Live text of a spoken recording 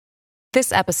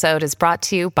This episode is brought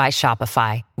to you by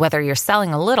Shopify. Whether you're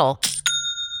selling a little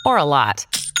or a lot,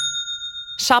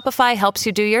 Shopify helps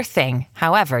you do your thing,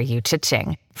 however you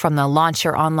cha-ching. From the launch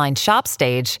your online shop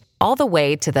stage, all the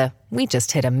way to the we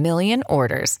just hit 1 million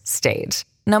orders stage.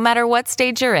 No matter what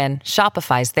stage you're in,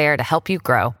 Shopify's there to help you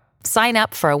grow. Sign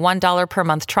up for a $1 per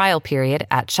month trial period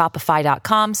at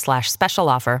shopify.com/special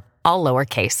offer, all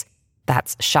lowercase.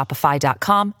 That's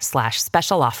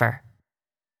shopify.com/special offer.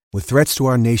 With threats to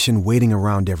our nation waiting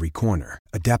around every corner,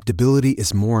 adaptability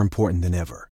is more important than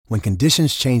ever. When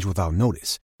conditions change without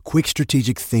notice, quick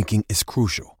strategic thinking is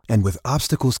crucial. And with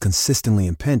obstacles consistently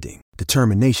impending,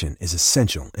 determination is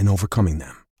essential in overcoming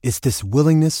them. It's this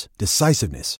willingness,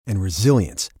 decisiveness, and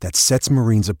resilience that sets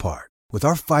Marines apart. With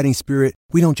our fighting spirit,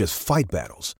 we don't just fight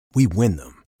battles, we win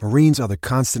them. Marines are the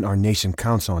constant our nation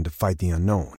counts on to fight the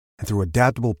unknown. And through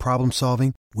adaptable problem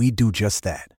solving, we do just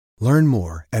that. Learn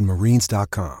more at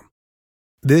marines.com.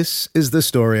 This is the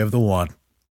story of the one.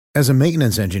 As a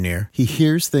maintenance engineer, he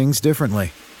hears things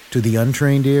differently. To the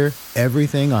untrained ear,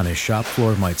 everything on his shop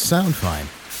floor might sound fine,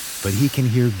 but he can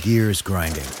hear gears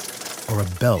grinding or a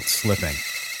belt slipping.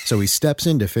 So he steps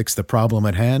in to fix the problem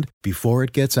at hand before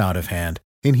it gets out of hand.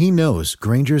 And he knows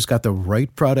Grainger's got the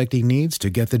right product he needs to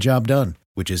get the job done,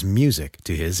 which is music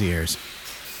to his ears.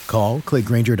 Call, click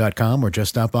Grainger.com, or just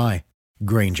stop by.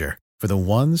 Grainger, for the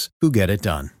ones who get it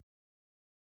done.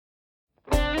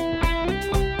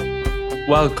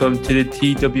 Welcome to the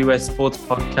TWS Sports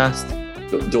Podcast.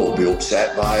 Don't be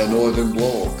upset by a northern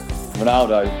bloke.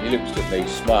 Ronaldo, he looked at me,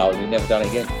 smiled, and he never done it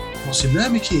again. What's in there,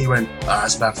 Mickey? He went,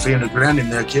 it's about 300 grand in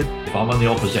there, kid. If I'm on the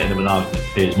opposite end of an argument,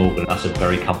 Piers Morgan, that's a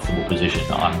very comfortable position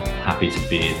that I'm happy to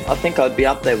be in. I think I'd be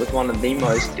up there with one of the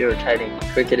most irritating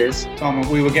cricketers. Tom,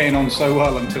 we were getting on so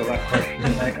well until that question.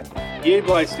 You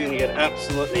boys are going to get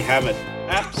absolutely hammered.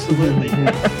 Absolutely.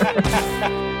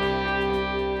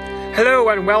 Hello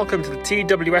and welcome to the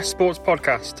TWS Sports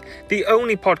Podcast, the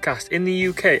only podcast in the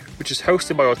UK which is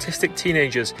hosted by autistic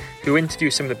teenagers who interview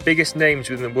some of the biggest names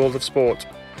within the world of sport.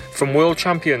 From world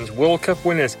champions, World Cup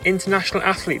winners, international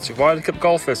athletes, Ryder Cup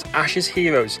golfers, Ashes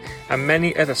heroes, and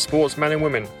many other sportsmen and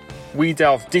women, we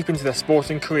delve deep into their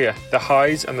sporting career, the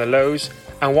highs and the lows,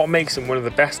 and what makes them one of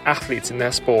the best athletes in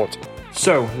their sport.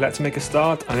 So, let's make a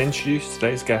start and introduce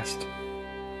today's guest.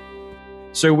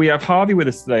 So we have Harvey with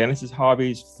us today, and this is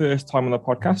Harvey's first time on the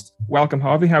podcast. Welcome,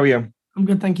 Harvey. How are you? I'm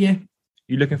good, thank you.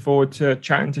 You looking forward to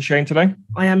chatting to Shane today?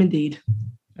 I am indeed.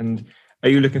 And are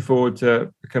you looking forward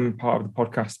to becoming part of the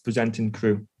podcast presenting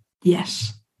crew?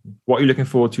 Yes. What are you looking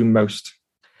forward to most?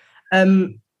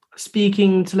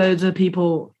 Speaking to loads of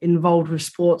people involved with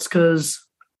sports, because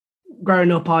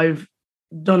growing up I've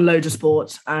done loads of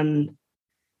sports and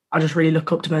I just really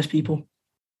look up to most people.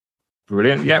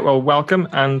 Brilliant. Yeah, well, welcome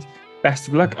and best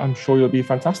of luck. I'm sure you'll be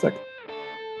fantastic.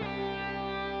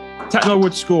 Tettenhall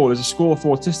Wood School is a school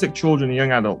for autistic children and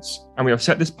young adults, and we have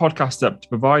set this podcast up to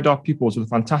provide our pupils with a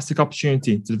fantastic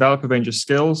opportunity to develop a range of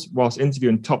skills whilst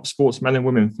interviewing top sportsmen and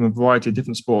women from a variety of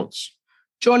different sports.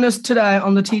 Join us today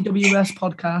on the TWS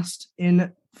podcast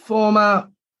in former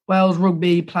Wales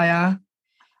rugby player.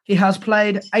 He has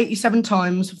played 87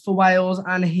 times for Wales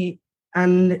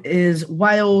and is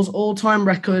Wales' all-time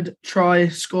record try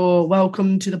scorer.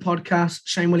 Welcome to the podcast,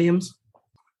 Shane Williams.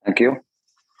 Thank you.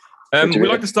 We'd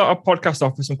like to start our podcast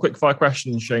off with some quick fire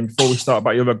questions, Shane, before we start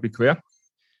about your rugby career.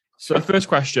 So the first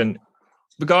question,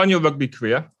 regarding your rugby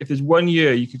career, if there's 1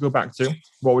 year you could go back to,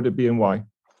 what would it be and why?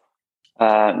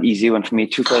 Easy one for me,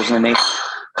 2008.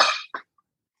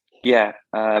 Yeah,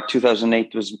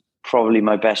 2008 was probably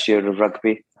my best year of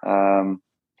rugby.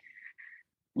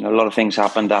 A lot of things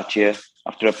happened that year.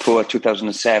 After a poor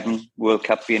 2007 World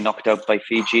Cup being knocked out by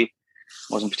Fiji,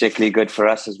 wasn't particularly good for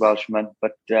us as Welshmen.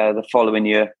 But the following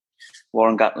year,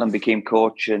 Warren Gatland became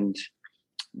coach and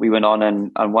we went on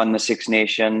and won the Six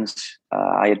Nations.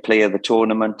 I had player of the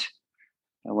tournament.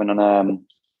 I went on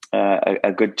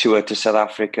a good tour to South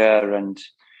Africa and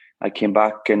I came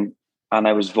back and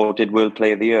I was voted World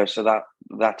Player of the Year. So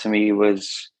that to me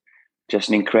was just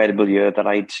an incredible year that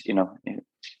I'd,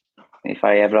 if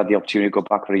I ever had the opportunity to go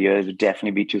back for a year, it would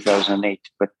definitely be 2008.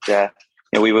 But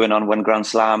we went on, won Grand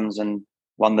Slams and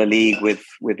won the league with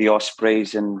the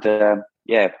Ospreys, and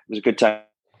it was a good time.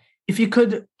 If you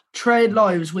could trade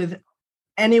lives with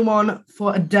anyone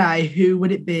for a day, who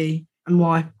would it be and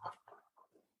why?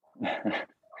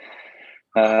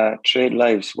 Trade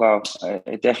lives. Wow,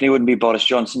 it definitely wouldn't be Boris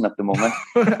Johnson at the moment.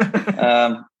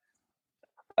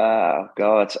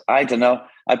 God, I don't know.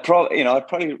 I'd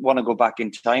probably want to go back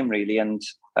in time really and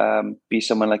be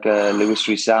someone like a Lewis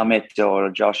Rees-Zammit or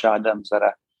a Josh Adams that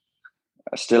are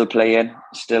still playing,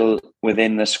 still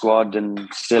within the squad and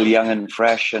still young and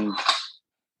fresh and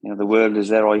the world is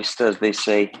their oyster, as they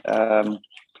say.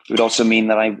 It would also mean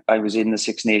that I was in the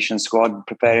Six Nations squad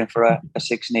preparing for a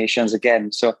Six Nations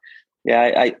again. So,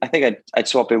 yeah, I think I'd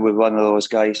swap it with one of those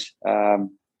guys,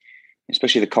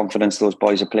 especially the confidence those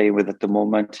boys are playing with at the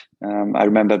moment. I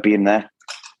remember being there,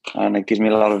 and it gives me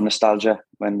a lot of nostalgia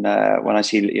when I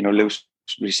see Lewis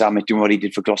Samit doing what he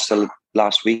did for Gloucester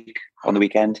last week on the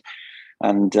weekend.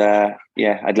 And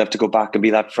I'd love to go back and be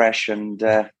that fresh and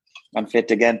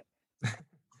fit again.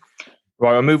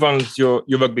 Right, I'll move on to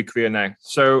your rugby career now.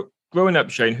 So, growing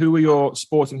up, Shane, who were your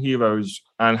sporting heroes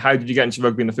and how did you get into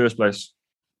rugby in the first place?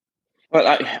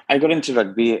 Well, I got into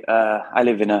rugby. I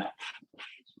live in a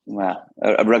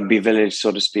rugby village,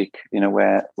 so to speak,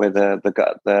 where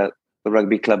the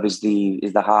rugby club is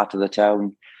the heart of the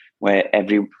town, where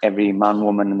every man,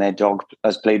 woman and their dog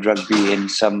has played rugby in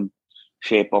some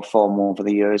shape or form over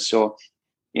the years. So,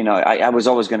 I was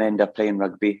always going to end up playing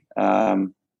rugby.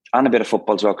 And a bit of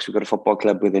football as well, because we've got a football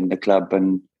club within the club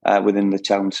and within the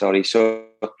town. Sorry, so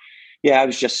I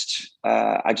just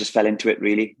fell into it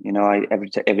really.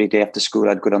 Every day after school,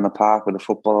 I'd go down the park with a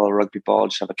football or rugby ball,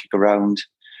 just have a kick around.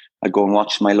 I'd go and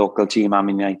watch my local team,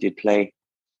 Army United, play,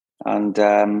 and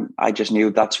I just knew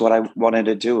that's what I wanted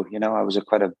to do. I was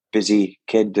quite a busy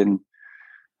kid, and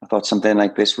I thought something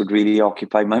like this would really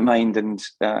occupy my mind and.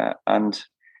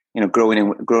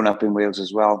 Growing up in Wales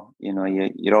as well,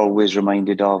 you're always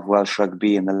reminded of Welsh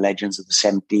rugby and the legends of the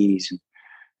 70s. And,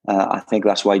 I think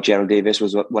that's why Gerald Davis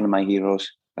was one of my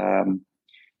heroes.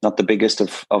 Not the biggest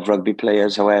of rugby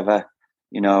players, however,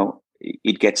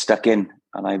 he'd get stuck in,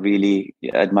 and I really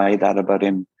admired that about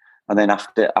him. And then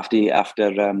after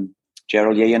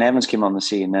Gerald, Ian Evans came on the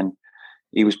scene, and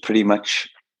he was pretty much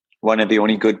one of the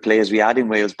only good players we had in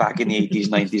Wales back in the 80s,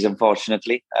 90s,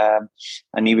 unfortunately.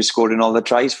 And he was scoring all the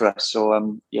tries for us.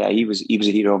 So, he was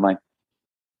a hero of mine.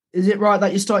 Is it right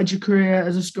that you started your career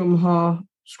as a scrum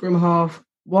half?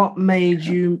 What made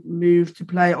you move to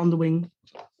play on the wing?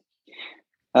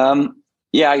 I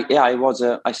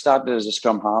started as a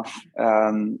scrum half.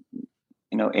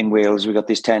 In Wales, we got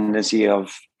this tendency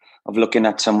of looking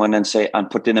at someone and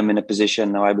putting them in a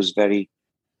position. Now, I was very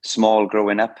small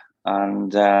growing up.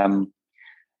 And the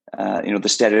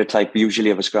stereotype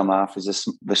usually of a scrum half is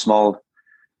the small,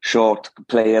 short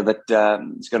player that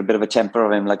has got a bit of a temper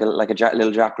of him, like a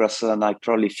little Jack Russell, and I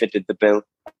probably fitted the bill.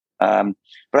 But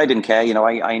I didn't care.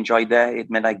 I enjoyed that. It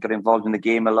meant I got involved in the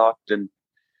game a lot, and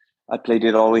I played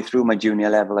it all the way through my junior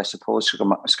level, I suppose,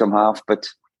 scrum half. But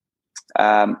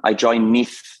I joined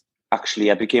Neath.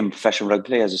 Actually, I became a professional rugby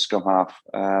player as a scrum half.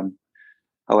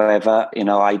 However,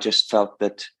 I just felt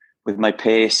that with my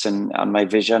pace and my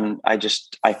vision, I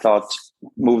thought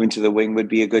moving to the wing would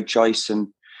be a good choice,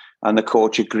 and the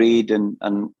coach agreed. And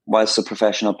whilst a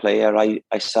professional player, I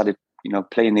started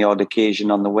playing the odd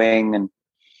occasion on the wing, and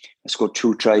I scored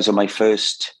 2 tries on my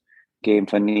first game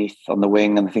for Neath on the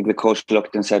wing. And I think the coach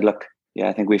looked and said, "Look,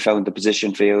 I think we found the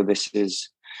position for you. This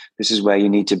is where you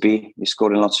need to be. You're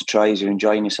scoring lots of tries. You're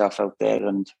enjoying yourself out there."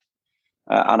 And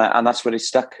that's where it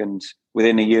stuck. And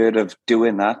within a year of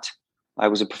doing that, I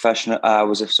was a professional.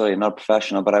 Not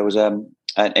professional, but I was an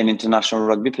international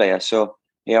rugby player. So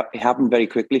it happened very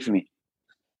quickly for me.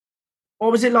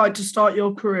 What was it like to start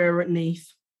your career at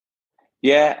Neath?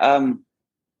 Yeah,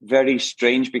 very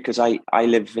strange, because I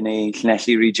live in a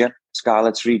Llanelli region,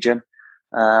 Scarlets region.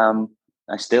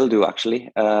 I still do,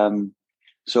 actually.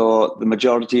 So the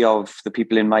majority of the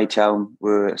people in my town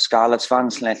were Scarlets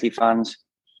fans, Llanelli fans,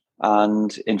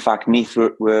 and in fact, Neath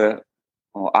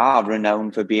are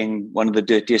renowned for being one of the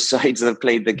dirtiest sides that have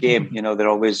played the game. They're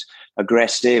always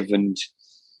aggressive and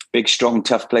big, strong,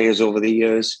 tough players over the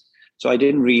years. So I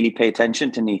didn't really pay attention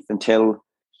to Neath until,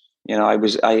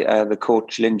 the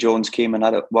coach Lynn Jones came and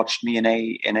watched me in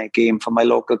a game for my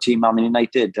local team, Army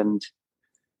United. And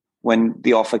when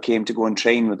the offer came to go and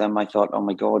train with them, I thought, oh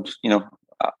my God,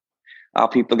 are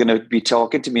people going to be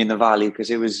talking to me in the Valley?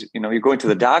 Because it was, you're going to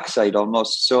the dark side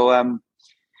almost. So,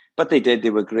 but they did.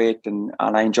 They were great, and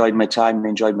I enjoyed my time. I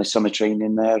enjoyed my summer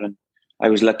training there, and I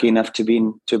was lucky enough to be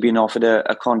offered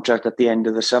a contract at the end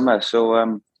of the summer. So,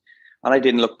 and I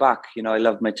didn't look back. I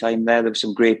loved my time there. There were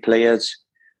some great players,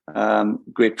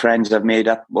 great friends I've made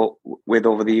up with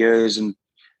over the years, and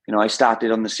I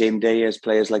started on the same day as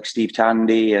players like Steve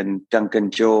Tandy and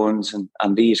Duncan Jones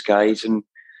and these guys, and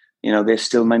they're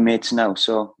still my mates now.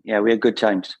 So yeah, we had good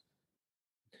times.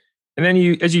 And then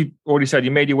as you already said,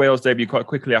 you made your Wales debut quite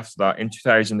quickly after that in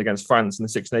 2000 against France in the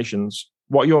Six Nations.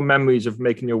 What are your memories of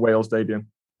making your Wales debut?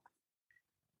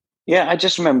 Yeah, I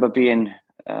just remember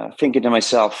thinking to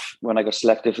myself when I got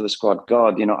selected for the squad,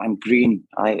 God, I'm green.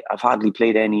 I've hardly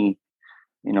played any,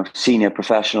 senior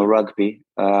professional rugby.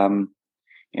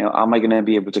 am I going to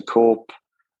be able to cope?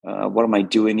 What am I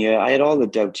doing here? I had all the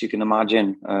doubts you can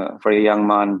imagine for a young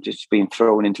man just being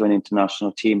thrown into an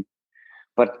international team.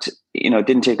 But it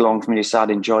didn't take long for me to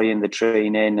start enjoying the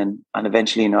training, and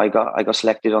eventually, I got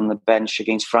selected on the bench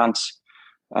against France.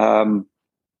 I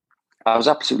was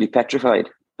absolutely petrified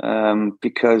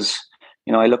because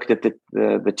I looked at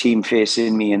the team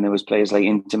facing me, and there was players like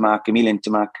Emile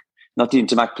Intermac, not the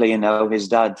Intermac playing now, his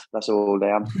dad. That's how old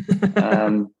I am.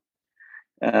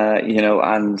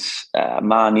 And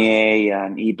Manier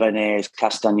and Ibanez,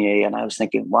 Castagnier, and I was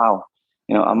thinking, wow,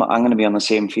 I'm going to be on the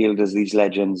same field as these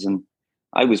legends, and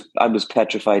I was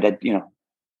petrified.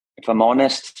 If I'm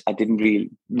honest, I didn't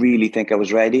really think I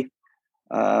was ready.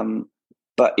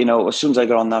 But as soon as I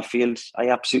got on that field, I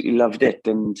absolutely loved it,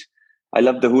 and I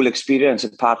loved the whole experience.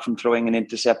 Apart from throwing an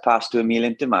intercept pass to Emile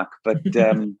Intermac, but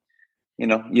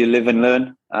you live and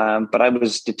learn. But I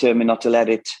was determined not to let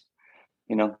it,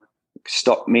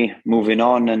 stop me moving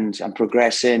on and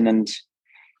progressing. And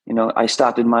I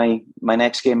started my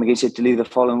next game against Italy the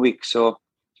following week. So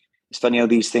it's funny how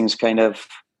these things kind of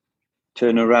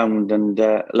turn around, and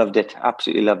loved it.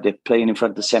 Absolutely loved it. Playing in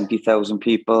front of 70,000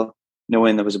 people,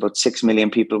 knowing there was about 6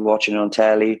 million people watching it on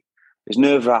telly. It was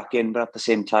nerve-wracking, but at the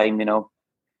same time,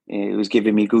 it was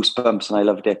giving me goosebumps, and I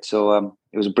loved it. So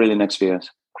it was a brilliant experience.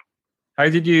 How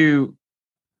did you,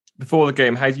 before the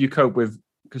game, how did you cope with,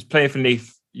 because playing for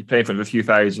Leith, you play in front of a few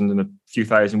thousand and a few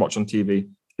thousand watch on TV.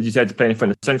 As you said, to play in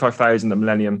front of 75,000 at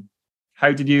Millennium.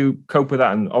 How did you cope with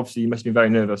that? And obviously you must have been very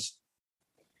nervous.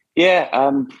 Yeah,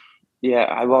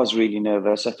 I was really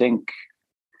nervous. I think,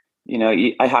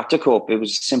 I had to cope. It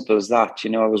was as simple as that.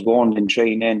 I was warned in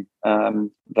training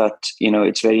that,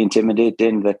 it's very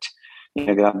intimidating, that, you're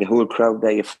going to have the whole crowd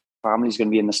there. Your family's going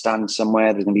to be in the stands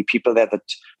somewhere. There's going to be people there that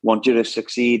want you to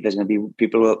succeed. There's going to be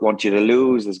people that want you to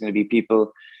lose. There's going to be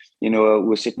people,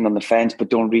 who are sitting on the fence but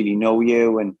don't really know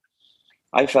you. And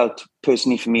I felt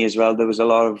personally for me as well, there was a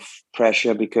lot of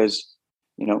pressure because,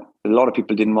 a lot of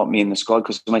people didn't want me in the squad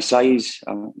because of my size,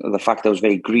 the fact I was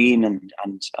very green and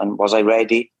was I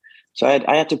ready? So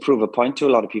I had to prove a point to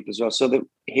a lot of people as well. So the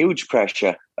huge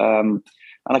pressure, and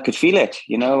I could feel it,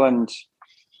 and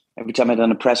every time I'd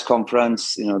done a press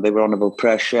conference, they were on about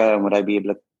pressure and would I be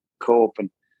able to cope?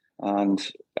 And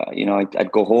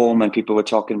I'd go home and people were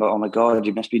talking about, oh my God,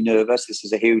 you must be nervous. This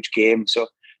is a huge game. So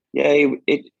yeah,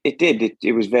 it did.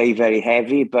 It was very, very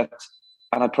heavy,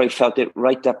 and I probably felt it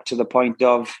right up to the point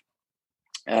of,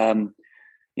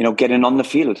 getting on the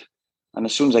field. And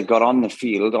as soon as I got on the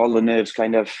field, all the nerves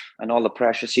and all the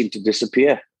pressure seemed to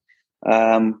disappear.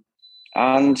 And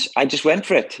I just went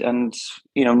for it and,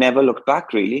 never looked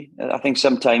back really. I think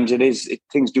sometimes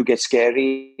things do get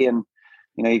scary and,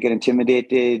 you get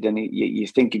intimidated and you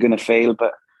think you're going to fail,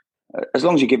 but as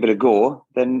long as you give it a go,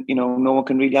 then, no one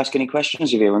can really ask any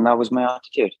questions of you. And that was my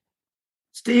attitude.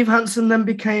 Steve Hansen then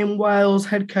became Wales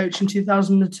head coach in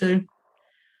 2002.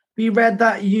 We read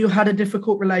that you had a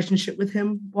difficult relationship with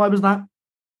him. Why was that?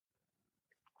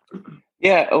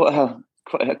 Yeah, well,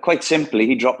 quite simply,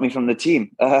 he dropped me from the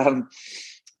team. I'd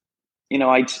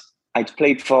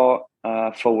played for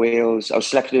Wales. I was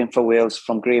selected in for Wales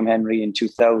from Graham Henry in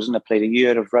 2000. I played a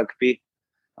year of rugby.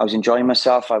 I was enjoying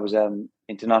myself. I was an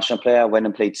international player. I went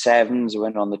and played sevens. I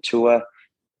went on the tour,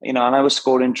 and I was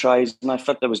scoring tries and I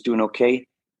felt I was doing okay.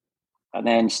 And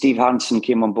then Steve Hansen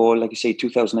came on board, like I say,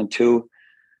 2002,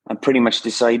 and pretty much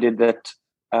decided that,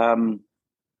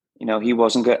 he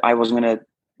wasn't good. I wasn't going to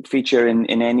feature in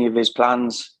any of his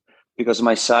plans because of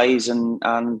my size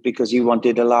and because he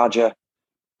wanted a larger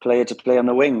player to play on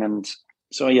the wing. And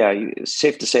so, yeah, it's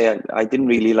safe to say I didn't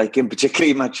really like him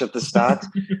particularly much at the start.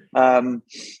 And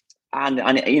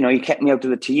he kept me out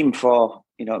of the team for,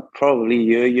 probably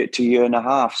a year to year and a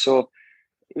half. So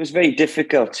it was very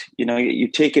difficult. You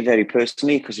take it very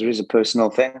personally because there is a personal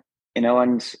thing,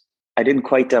 and I didn't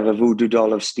quite have a voodoo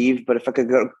doll of Steve, but if I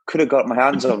could have got my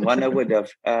hands on one, I would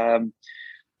have.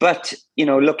 But,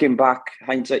 looking back,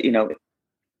 hindsight,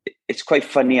 it's quite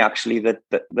funny actually that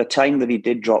the time that he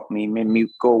did drop me made me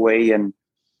go away and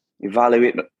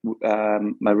evaluate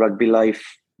my rugby life,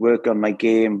 work on my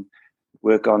game,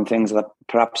 work on things that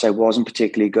perhaps I wasn't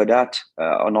particularly good at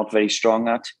or not very strong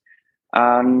at.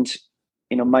 And,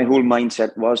 my whole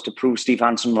mindset was to prove Steve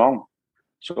Hansen wrong.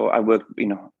 So I worked,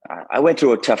 I went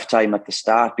through a tough time at the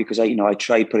start because I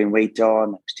tried putting weight on,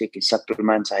 I was taking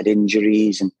supplements, I had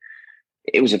injuries, and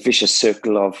it was a vicious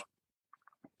circle of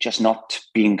just not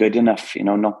being good enough,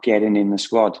 not getting in the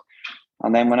squad.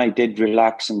 And then when I did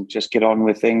relax and just get on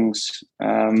with things,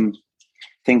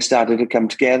 things started to come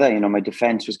together. My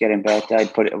defense was getting better.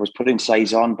 I was putting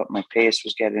size on, but my pace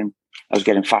was I was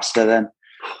getting faster then.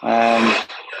 And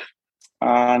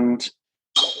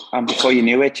and before you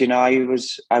knew it,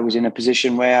 I was in a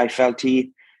position where I felt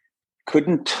he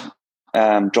couldn't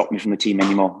drop me from the team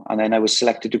anymore. And then I was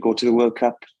selected to go to the World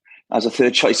Cup as a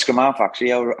third choice scrum half.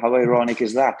 Actually, how ironic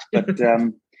is that?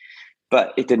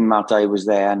 But it didn't matter. I was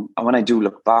there, and when I do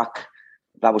look back,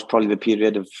 that was probably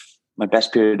my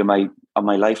best period of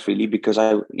my life, really, because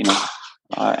I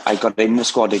got in the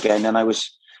squad again, and I was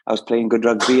playing good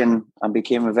rugby and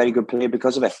became a very good player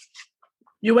because of it.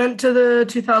 You went to the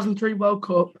 2003 World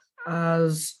Cup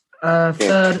as a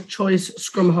third choice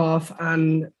scrum half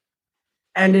and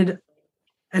ended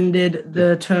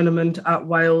the tournament at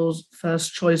Wales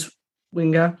first choice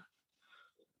winger.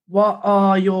 What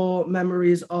are your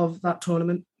memories of that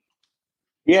tournament?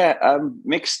 Yeah,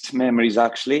 mixed memories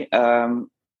actually.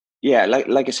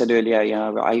 Like I said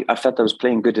earlier, I felt I was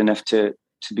playing good enough to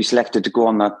be selected to go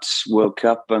on that World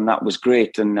Cup, and that was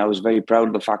great. And I was very proud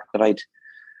of the fact that I'd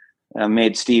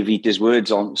made Steve eat his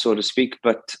words on, so to speak.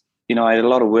 But I had a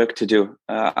lot of work to do.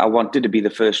 I wanted to be the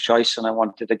first choice, and I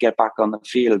wanted to get back on the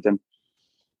field. And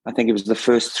I think it was the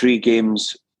first 3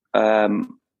 games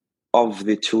of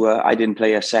the tour, I didn't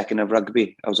play a second of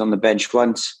rugby. I was on the bench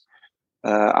once,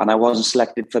 and I wasn't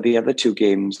selected for the other 2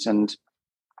 games. And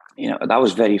that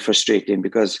was very frustrating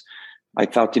because I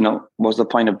felt, what's the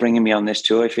point of bringing me on this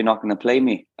tour if you're not going to play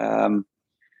me?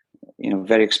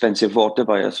 Very expensive water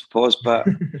boy, I suppose, but.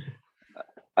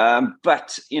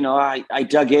 I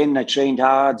dug in, I trained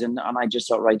hard, and I just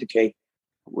thought, right, okay,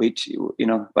 wait,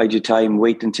 bide your time,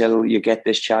 wait until you get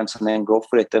this chance and then go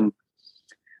for it. And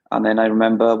then I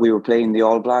remember we were playing the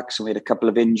All Blacks and we had a couple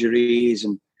of injuries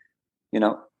and,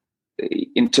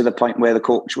 into the point where the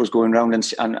coach was going around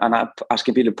and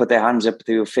asking people to put their hands up if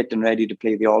they were fit and ready to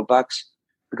play the All Blacks,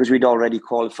 because we'd already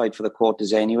qualified for the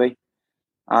quarters anyway.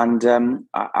 And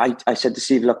I said to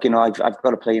Steve, look, I've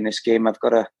got to play in this game. I've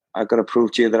got to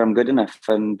prove to you that I'm good enough.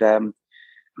 And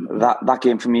that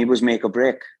game for me was make or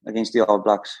break against the All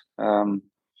Blacks.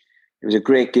 It was a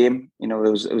great game. It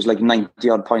was like 90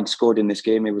 odd points scored in this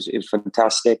game. It was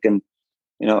fantastic. And,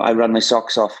 I ran my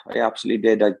socks off. I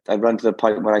absolutely did. I ran to the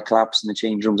point where I collapsed in the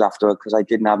change rooms afterward because I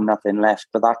didn't have nothing left.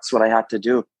 But that's what I had to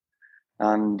do.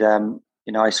 And,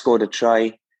 I scored a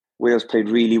try. Wales played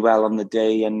really well on the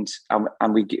day, and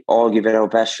we all gave it our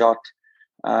best shot.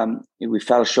 We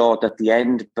fell short at the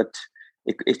end, but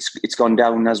it's gone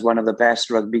down as one of the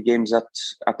best rugby games at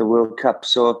the World Cup.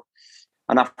 So,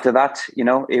 and after that,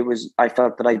 I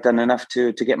felt that I'd done enough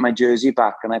to get my jersey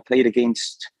back, and I played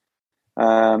against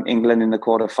England in the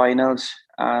quarterfinals.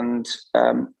 And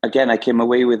again, I came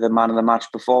away with a man of the match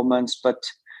performance, but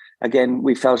again,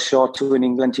 we fell short to an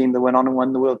England team that went on and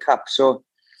won the World Cup. So.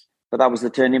 But that was the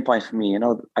turning point for me.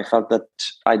 I felt that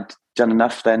I'd done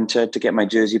enough then to get my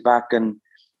jersey back, and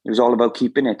it was all about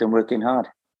keeping it and working hard.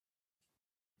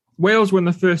 Wales won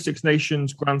the first Six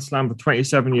Nations Grand Slam for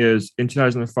 27 years in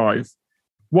 2005.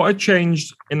 What had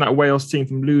changed in that Wales team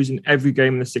from losing every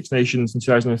game in the Six Nations in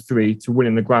 2003 to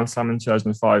winning the Grand Slam in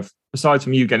 2005? Aside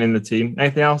from you getting in the team,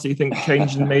 anything else that you think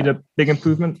changed and made a big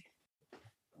improvement?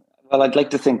 Well, I'd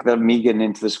like to think that me getting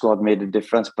into the squad made a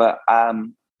difference, but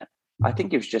I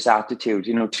think it was just attitude.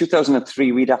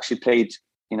 2003, we'd actually played,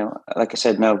 like I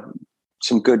said, now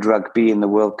some good rugby in the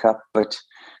World Cup, but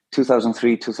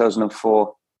 2003,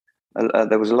 2004,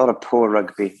 there was a lot of poor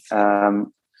rugby. I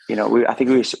think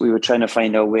we were trying to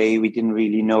find our way. We didn't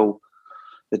really know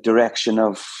the direction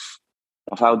of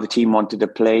how the team wanted to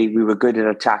play. We were good at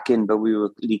attacking, but we were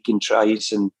leaking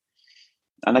tries. And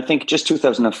I think just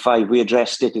 2005, we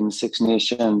addressed it in the Six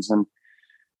Nations, and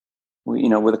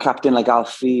with a captain like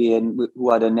Alfie and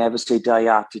who had a never say die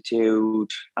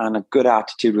attitude and a good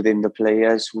attitude within the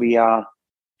players, we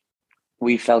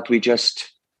felt we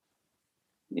just,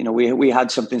 we had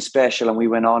something special, and we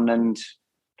went on and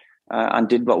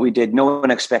did what we did. No one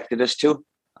expected us to,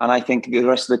 and I think the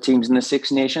rest of the teams in the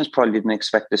Six Nations probably didn't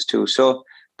expect us to. So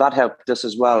that helped us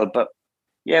as well. But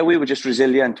yeah, we were just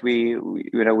resilient. We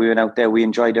went out there. We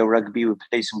enjoyed our rugby. We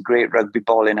played some great rugby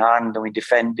ball in hand, and we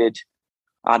defended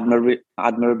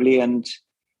admirably, and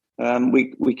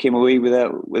we came away with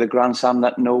a Grand Slam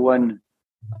that I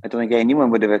don't think anyone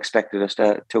would have expected us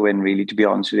to win, really, to be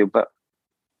honest with you. But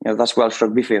that's Welsh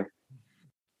rugby for you.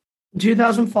 In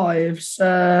 2005,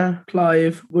 Sir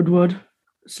Clive Woodward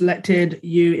selected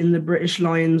you in the British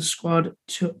Lions squad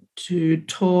to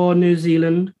tour New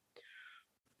Zealand.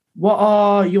 What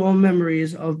are your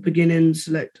memories of beginning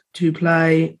select to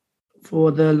play for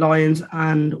the Lions,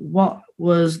 and what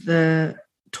was the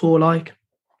tour like?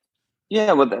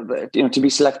 Yeah, well, to be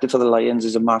selected for the Lions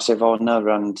is a massive honour,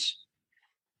 and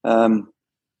for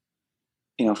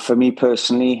me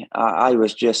personally, I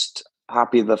was just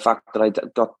happy with the fact that I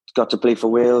got to play for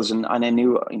Wales, and I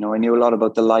knew a lot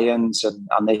about the Lions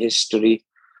and their history.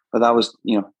 But that was,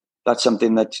 that's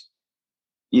something that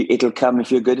it'll come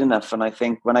if you're good enough. And I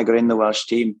think when I got in the Welsh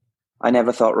team, I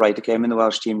never thought, right, okay, I'm in the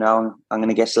Welsh team now, I'm going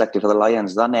to get selected for the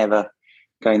Lions. That never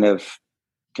kind of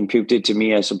computed to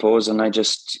me, I suppose. And I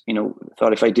just,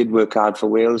 thought if I did work hard for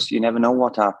Wales, you never know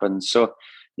what happens. So,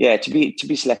 yeah, to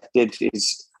be selected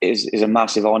is a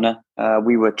massive honour.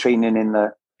 We were training in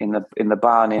the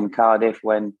barn in Cardiff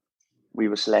when we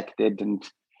were selected, and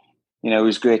it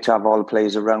was great to have all the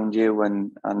players around you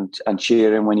and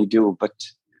cheering when you do. But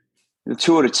the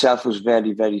tour itself was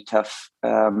very, very tough.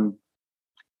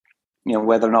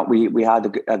 Whether or not we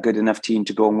had a good enough team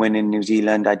to go and win in New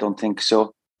Zealand, I don't think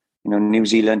so. New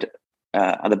Zealand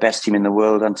are the best team in the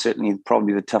world, and certainly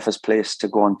probably the toughest place to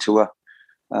go on tour.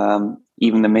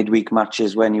 Even the midweek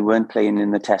matches when you weren't playing in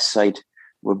the test side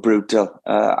were brutal,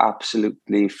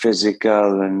 absolutely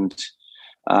physical and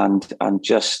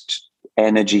just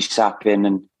energy sapping.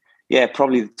 And yeah,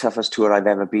 probably the toughest tour I've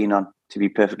ever been on, to be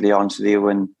perfectly honest with you.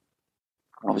 And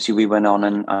obviously we went on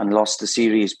and lost the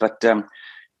series, but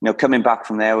coming back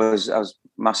from there, I was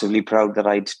massively proud that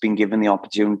I'd been given the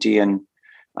opportunity and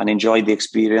enjoyed the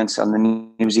experience. And the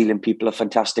New Zealand people are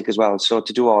fantastic as well. So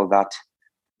to do all that,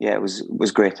 yeah, it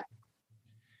was great.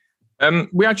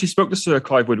 We actually spoke to Sir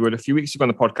Clive Woodward a few weeks ago on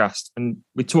the podcast, and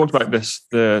we talked about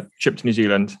the trip to New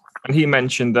Zealand. And he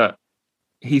mentioned that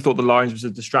he thought the Lions was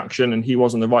a distraction and he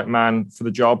wasn't the right man for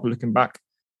the job. Looking back,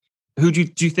 do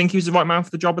you think he was the right man for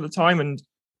the job at the time? And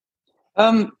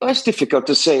it's difficult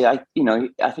to say. I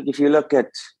think if you look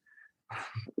at,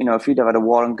 if you'd have had a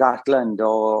Warren Gatland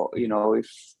or, if,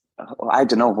 I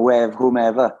don't know,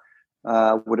 whomever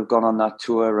would have gone on that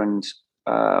tour and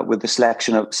with the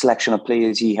selection of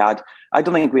players he had, I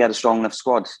don't think we had a strong enough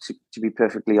squad to be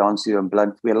perfectly honest with you and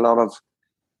blunt. We had a lot of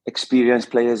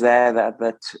experienced players there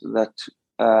that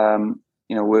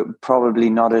were probably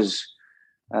not as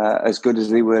good as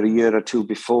they were a year or two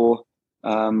before.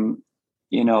 What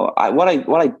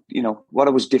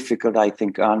was difficult, I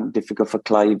think, and difficult for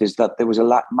Clive is that there was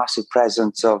a massive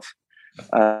presence of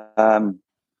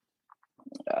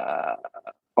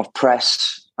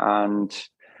press and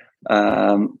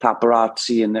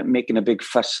paparazzi, and making a big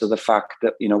fuss of the fact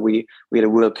that we had a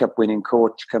World Cup winning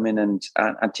coach come in and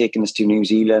taking us to New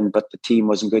Zealand, but the team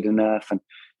wasn't good enough, and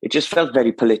it just felt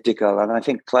very political. And I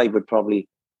think Clive would probably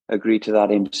agree to that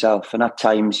himself. And at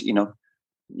times,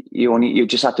 you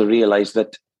just had to realise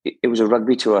that it was a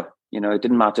rugby tour. It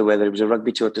didn't matter whether it was a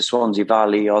rugby tour to Swansea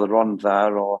Valley or the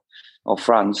Rhondda or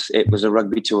France. It was a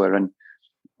rugby tour, and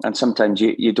sometimes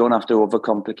you don't have to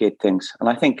overcomplicate things. And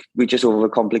I think we just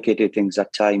overcomplicated things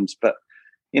at times. But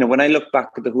when I look back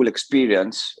at the whole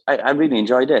experience, I really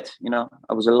enjoyed it.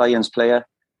 I was a Lions player.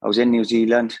 I was in New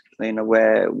Zealand,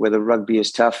 where the rugby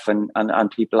is tough and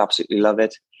people absolutely love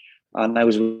it. And I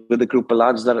was with a group of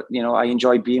lads that, I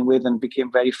enjoyed being with and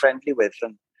became very friendly with.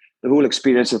 And the whole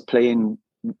experience of playing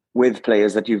with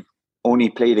players that you've only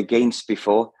played against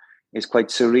before is quite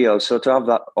surreal. So to have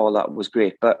all that was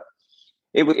great. But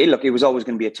it was always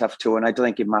going to be a tough tour. And I don't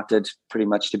think it mattered pretty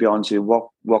much, to be honest with you,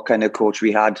 what kind of coach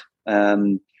we had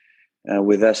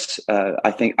with us.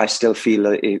 I still feel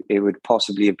that it would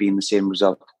possibly have been the same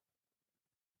result.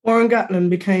 Warren Gatland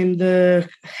became the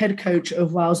head coach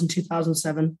of Wales in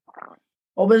 2007.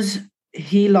 What was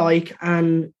he like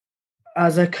and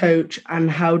as a coach,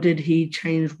 and how did he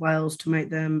change Wales to make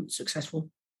them successful?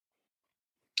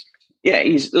 Yeah,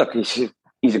 he's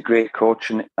a great coach,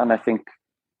 and I think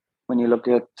when you look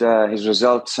at his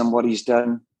results and what he's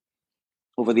done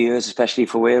over the years, especially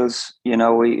for Wales,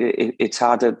 it's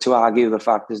harder to argue the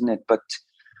fact, isn't it? But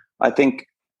I think,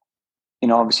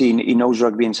 obviously he knows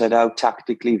rugby inside out,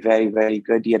 tactically very, very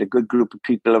good. He had a good group of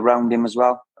people around him as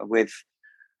well, with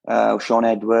Sean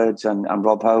Edwards and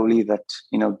Rob Howley that,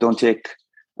 don't take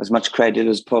as much credit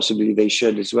as possibly they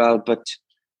should as well. But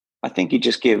I think he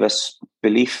just gave us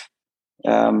belief.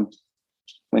 When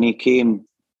he came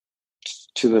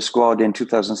to the squad in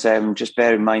 2007, just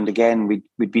bear in mind again,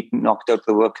 we'd been knocked out of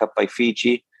the World Cup by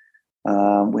Fiji.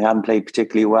 We hadn't played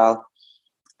particularly well.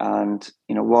 And,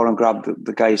 Warren grabbed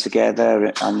the guys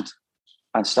together and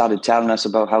started telling us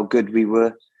about how good we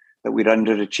were, that we're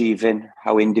underachieving,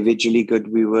 how individually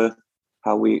good we were,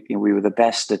 how we were the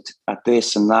best at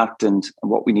this and that, and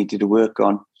what we needed to work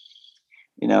on.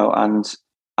 And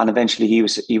eventually he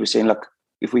was saying, look,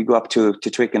 if we go up to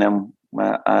Twickenham,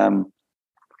 we're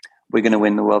going to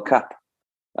win the World Cup,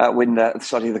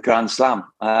 the Grand Slam.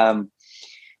 And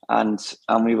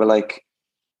we were like,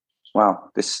 wow,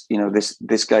 this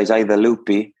guy's either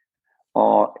loopy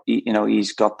or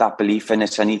he's got that belief in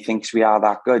us and he thinks we are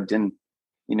that good. And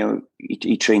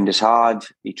he trained us hard.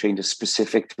 He trained us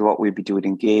specific to what we'd be doing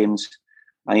in games.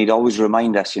 And he'd always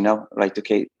remind us, right,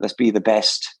 okay, let's be the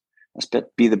best. Let's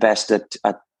be the best at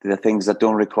the things that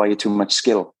don't require too much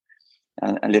skill.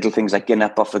 And little things like getting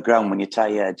up off the ground when you're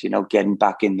tired, getting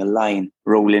back in the line,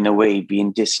 rolling away,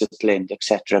 being disciplined,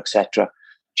 etc.,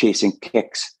 chasing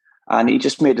kicks. And he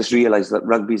just made us realise that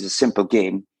rugby is a simple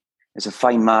game. There's a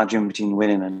fine margin between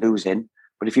winning and losing.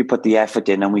 But if you put the effort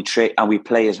in and we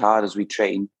play as hard as we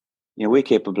train, we're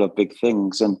capable of big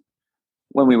things. And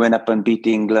when we went up and beat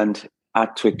England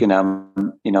at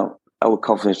Twickenham, our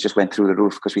confidence just went through the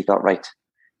roof because we thought, right,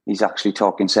 he's actually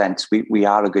talking sense. We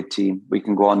are a good team. We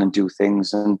can go on and do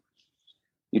things. And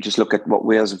you just look at what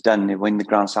Wales have done. They win the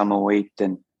Grand Slam 08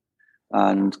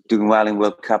 and doing well in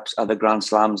World Cups, other Grand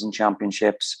Slams and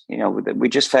championships. We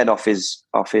just fed off his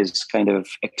kind of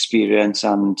experience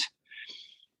and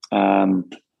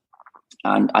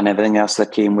everything else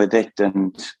that came with it,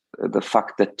 and the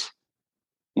fact that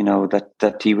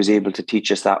that he was able to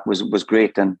teach us that was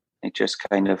great, and it just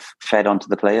kind of fed onto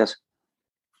the players.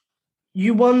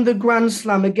 You won the Grand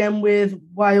Slam again with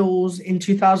Wales in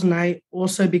 2008,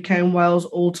 also became Wales'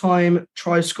 all-time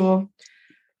try scorer.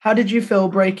 How did you feel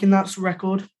breaking that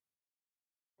record?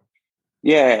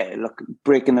 Yeah, look,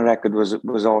 breaking the record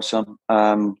was awesome.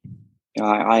 I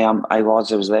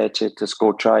was there to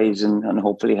score tries and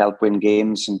hopefully help win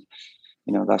games, and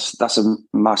that's a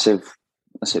massive,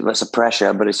 that's a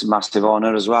pressure, but it's a massive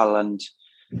honour as well. And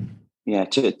yeah,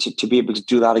 to be able to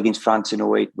do that against France in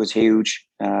 08 was huge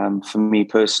for me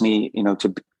personally.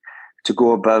 To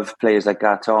go above players like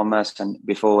Gareth Thomas, and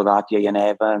before that, Ian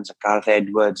Evans, Gareth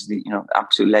Edwards, the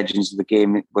absolute legends of the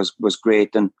game, was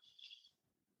great. And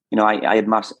I had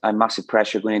massive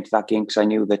pressure going into that game because I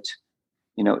knew that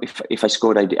if I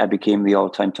scored, I became the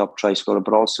all-time top try scorer.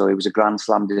 But also, it was a Grand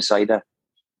Slam decider,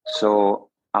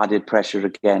 so added pressure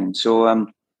again. So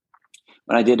when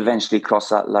I did eventually cross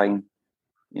that line,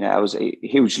 I was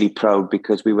hugely proud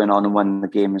because we went on and won the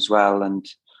game as well. And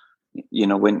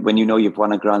when you've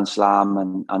won a Grand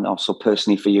Slam, and also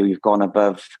personally for you, you've gone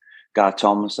above Gareth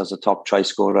Thomas as a top try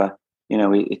scorer.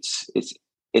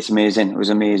 It's amazing. It was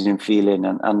an amazing feeling,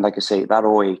 and like I say, that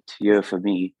 08 year for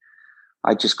me,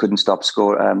 I just couldn't stop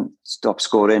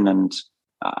scoring, and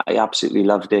I absolutely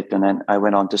loved it. And then I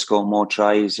went on to score more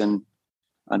tries, and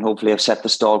hopefully I've set the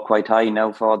stall quite high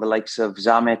now for the likes of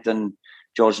Zamet and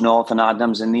George North and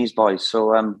Adams and these boys. So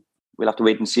we'll have to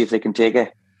wait and see if they can take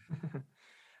it.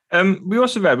 We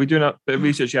also read, we were doing a bit of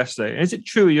research yesterday. And is it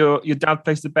true your dad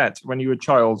placed a bet when you were a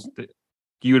child that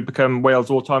you would become Wales'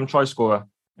 all-time try scorer,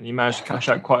 and you managed to cash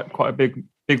out quite a big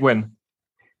win?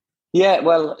 Yeah,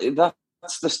 well,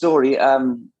 that's the story.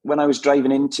 When I was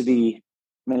driving into the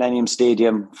Millennium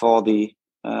Stadium for the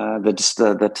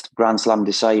Grand Slam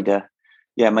decider,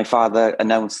 yeah, my father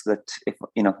announced that if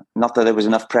not that there was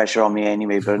enough pressure on me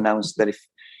anyway, but announced that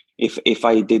if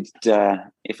I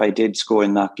did score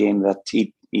in that game, that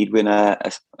he'd win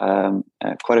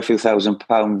quite a few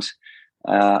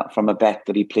 £1,000 from a bet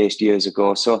that he placed years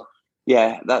ago. So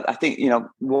yeah, that I think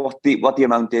what the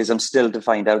amount is, I'm still to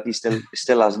find out. He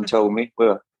still hasn't told me.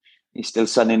 Well, he's still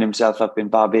sunning himself up in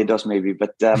Barbados, maybe.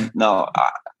 But no,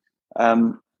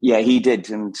 yeah, he did,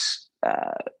 and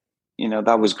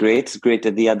that was great. It's great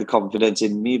that he had the confidence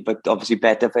in me, but obviously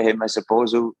better for him, I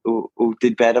suppose, who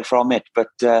did better from it. But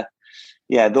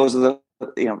yeah, those are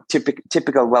the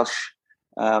typical Welsh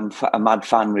a mad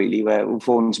fan really, who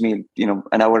phones me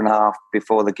an hour and a half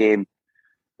before the game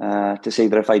to say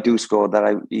that if I do score,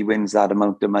 that he wins that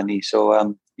amount of money.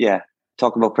 So yeah,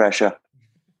 talk about pressure.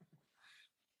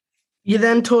 You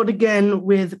then toured again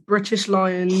with British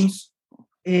Lions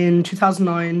in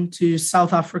 2009 to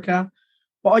South Africa.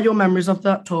 What are your memories of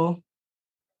that tour?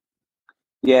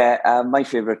 Yeah, my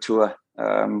favourite tour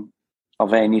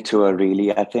of any tour,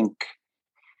 really. I think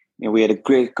we had a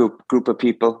great group of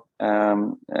people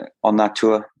on that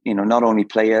tour. Not only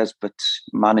players, but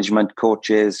management,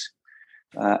 coaches,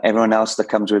 everyone else that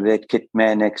comes with it, kit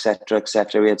men, etc.,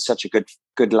 etc. We had such a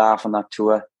good laugh on that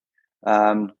tour.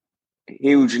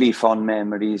 Hugely fond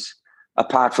memories,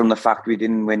 apart from the fact we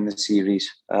didn't win the series.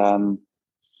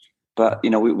 But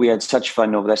we had such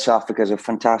fun over there. South Africa is a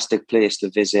fantastic place to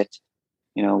visit.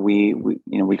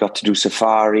 We got to do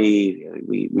safari.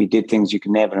 We did things you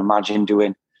can never imagine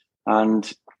doing.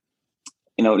 And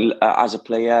as a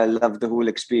player, I loved the whole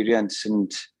experience.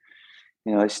 And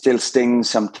it still stings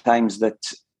sometimes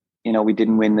that we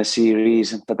didn't win the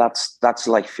series. But that's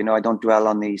life. I don't dwell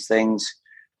on these things.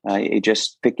 You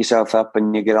just pick yourself up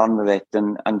and you get on with it,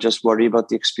 and just worry about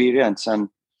the experience. And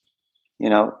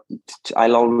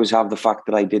I'll always have the fact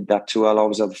that I did that tour. I'll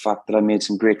always have the fact that I made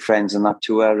some great friends on that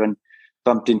tour. And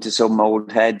bumped into some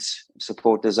old heads,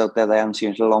 supporters out there that I haven't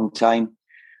seen in a long time,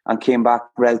 and came back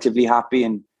relatively happy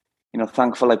and,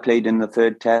 thankful I played in the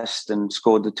third test and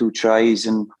scored the 2 tries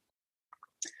and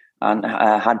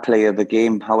had player of the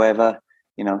game. However,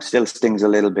 still stings a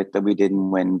little bit that we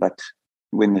didn't win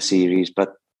the series.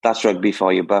 But that's rugby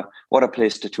for you. But what a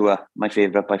place to tour. My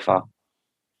favourite by far.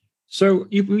 So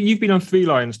you've been on 3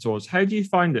 Lions tours. How do you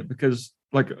find it? Because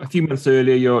like a few months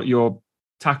earlier, you're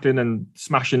tackling and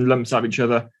smashing lumps at each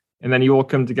other, and then you all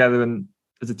come together and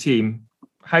as a team.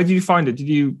 How did you find it?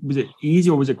 Was it easy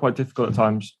or was it quite difficult at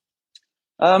times?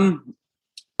 I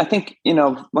think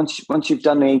once you've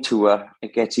done a tour,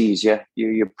 it gets easier.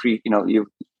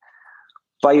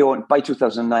 By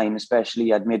 2009,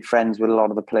 especially, I'd made friends with a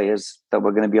lot of the players that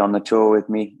were going to be on the tour with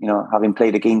me. Having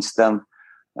played against them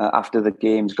after the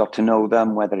games, got to know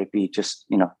them, whether it be just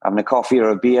having a coffee or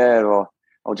a beer or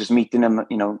just meeting them,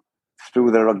 through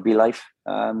their rugby life.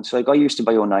 So I got used to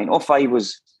by 2009. 2005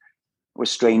 was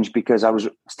strange because I was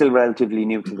still relatively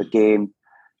new to the game.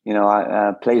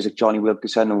 Players like Johnny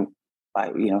Wilkinson, who,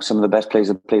 some of the best players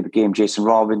that played the game, Jason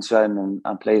Robinson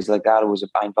and players like that,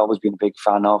 I've always been a big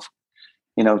fan of.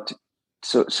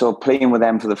 So playing with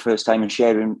them for the first time and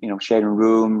sharing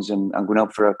rooms and going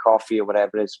out for a coffee or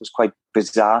whatever it is was quite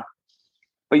bizarre.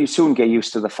 But you soon get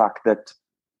used to the fact that,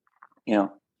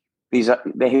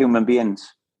 they're human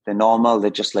beings. They're normal.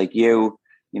 They're just like you.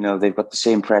 They've got the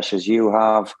same pressures you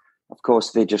have. Of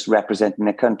course, they're just representing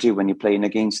their country when you're playing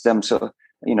against them. So,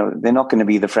 they're not going to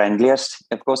be the friendliest.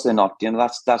 Of course, they're not.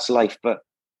 That's life. But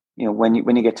when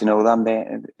you get to know them,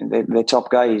 they're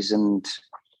top guys, and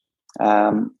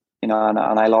and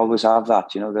I'll always have that.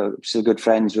 They're still good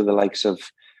friends with the likes of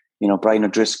Brian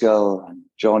O'Driscoll and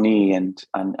Johnny and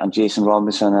Jason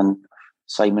Robinson and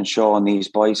Simon Shaw and these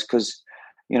boys, because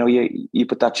you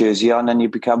put that jersey on and you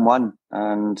become one.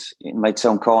 And it might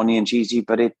sound corny and cheesy,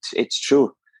 but it's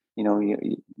true.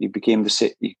 You become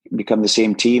the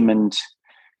same team, and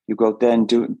you go out there and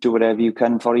do whatever you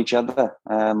can for each other.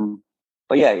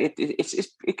 But yeah,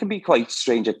 it can be quite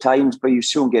strange at times, but you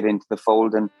soon get into the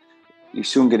fold and you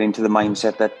soon get into the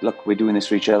mindset that, look, we're doing this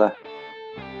for each other.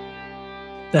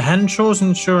 The Henshaws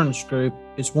Insurance Group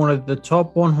is one of the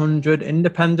top 100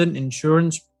 independent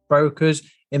insurance brokers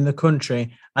in the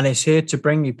country and is here to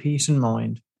bring you peace of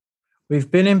mind. We've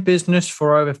been in business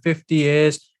for over 50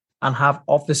 years and have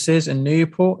offices in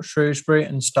Newport, Shrewsbury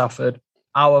and Stafford.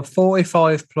 Our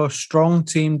 45 plus strong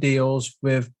team deals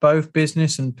with both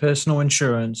business and personal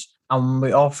insurance, and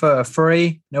we offer a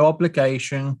free, no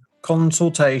obligation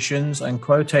consultations and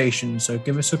quotations, so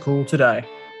give us a call today.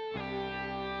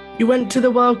 You went to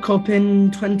the World Cup in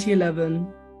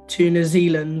 2011 to New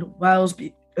Zealand. Wales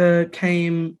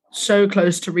came so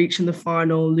close to reaching the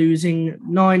final, losing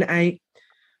 9-8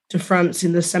 to France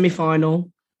in the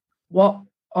semi-final. What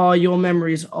are your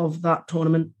memories of that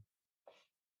tournament?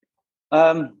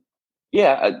 A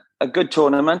good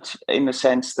tournament in the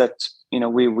sense that,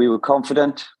 we were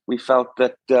confident. We felt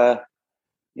that,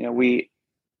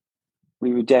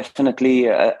 we were definitely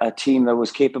a team that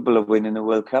was capable of winning the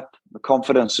World Cup. The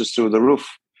confidence was through the roof.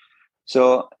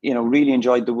 So, really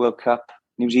enjoyed the World Cup.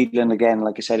 New Zealand, again,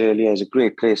 like I said earlier, is a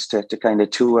great place to kind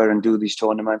of tour and do these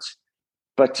tournaments.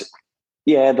 But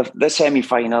yeah, the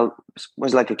semi-final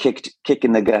was like a kick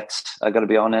in the guts, I got to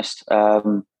be honest.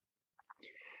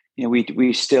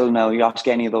 We still now, you ask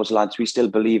any of those lads, we still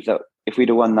believe that if we'd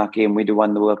have won that game, we'd have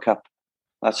won the World Cup.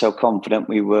 That's how confident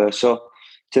we were. So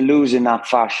to lose in that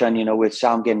fashion, with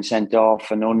Sam getting sent off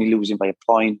and only losing by a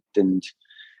point and,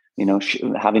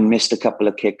 having missed a couple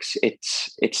of kicks,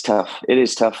 it's tough. It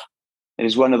is tough. It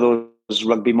is one of those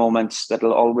rugby moments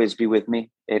that'll always be with me.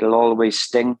 It'll always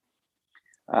sting.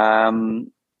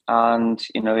 And,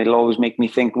 it'll always make me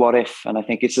think, what if? And I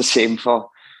think it's the same for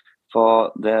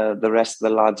the rest of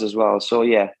the lads as well. So,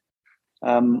 yeah,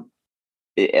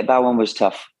 that one was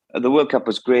tough. The World Cup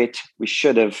was great. We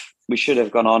should have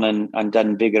gone on and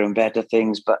done bigger and better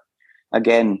things. But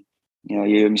again, you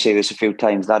hear me say this a few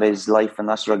times, that is life and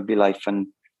that's rugby life. And,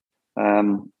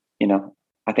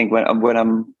 I think when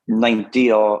I'm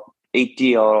 90 or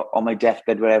 80 or on my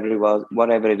deathbed,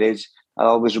 whatever it is, I'll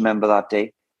always remember that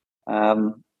day.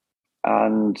 But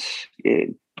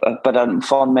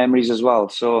fond memories as well.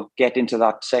 So getting to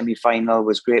that semi-final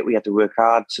was great. We had to work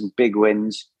hard, some big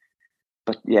wins.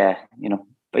 But yeah,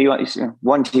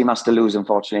 one team has to lose,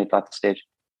 unfortunately, at that stage.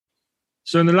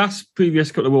 So in the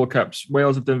previous couple of World Cups,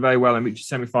 Wales have done very well and reached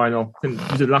the semi-final. I think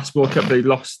it was the last World Cup they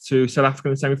lost to South Africa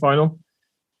in the semi-final.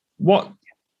 What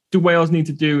do Wales need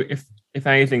to do, if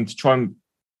anything, to try and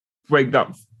break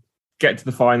that, get to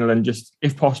the final and just,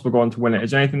 if possible, go on to win it?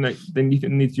 Is there anything that they need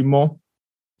to do more?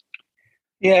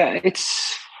 Yeah,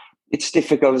 it's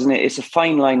difficult, isn't it? It's a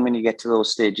fine line when you get to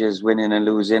those stages, winning and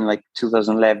losing, like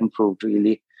 2011 proved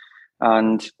really.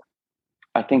 And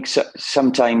I think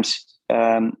sometimes,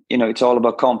 it's all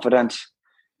about confidence.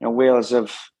 Wales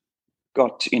have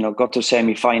got to a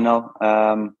semi-final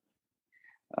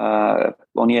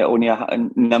only a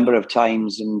number of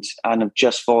times and have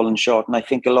just fallen short. And I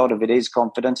think a lot of it is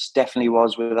confidence. Definitely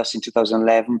was with us in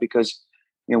 2011 because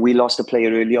we lost a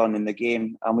player early on in the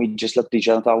game, and we just looked at each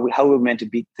other and thought, how are we meant to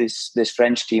beat this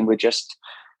French team with just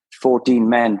 14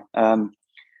 men?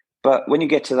 But when you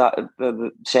get to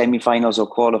the semi-finals or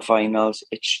quarter-finals,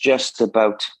 it's just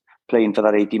about playing for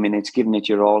that 80 minutes, giving it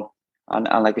your all. And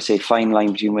like I say, fine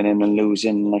line between winning and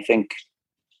losing. And I think,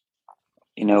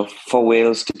 for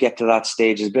Wales to get to that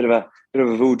stage, there's a bit of a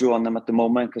voodoo on them at the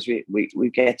moment because we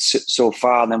get so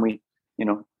far and then we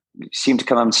seem to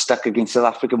come unstuck against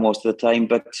South Africa most of the time.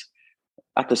 But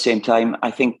at the same time, I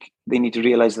think they need to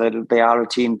realise that they are a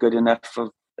team good enough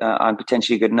and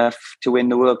potentially good enough to win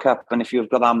the World Cup. And if you've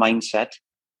got that mindset,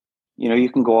 you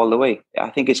can go all the way. I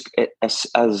think it's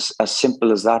as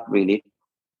simple as that, really.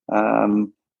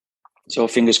 So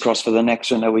fingers crossed for the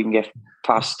next one that we can get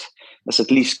past. Let's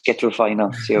at least get to a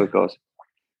final, see how it goes.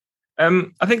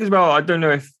 I think as well, I don't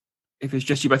know if it's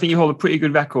just you, but I think you hold a pretty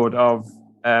good record of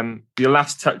your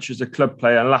last touch as a club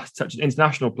player and last touch as an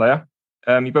international player.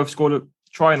 You both scored a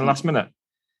try in the last minute.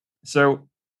 So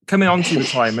coming on to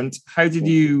retirement, how did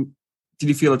you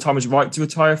feel the time was right to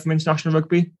retire from international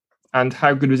rugby? And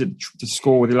how good was it to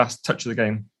score with your last touch of the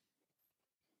game?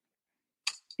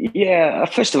 Yeah,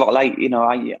 first of all, I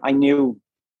knew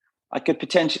I could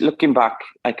potentially, looking back,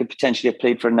 I could potentially have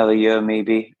played for another year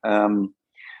maybe. And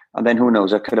then who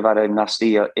knows, I could have had a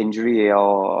nasty injury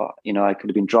or, I could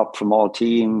have been dropped from all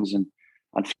teams and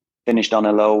finished on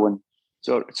a low. And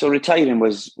so retiring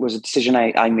was a decision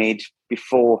I made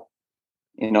before,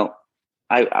 I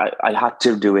had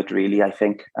to do it really, I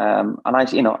think. And I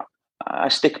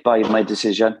stick by my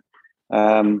decision.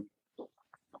 But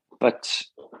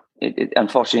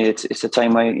unfortunately, it's a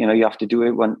time where you have to do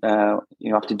it when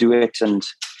you have to do it, and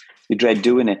you dread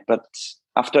doing it. But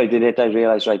after I did it, I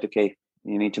realized, right, okay,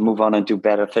 you need to move on and do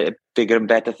better, bigger and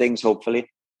better things,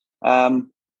 hopefully. But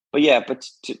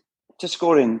to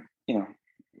score in,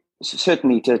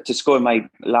 certainly to score in my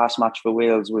last match for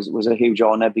Wales was a huge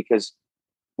honour because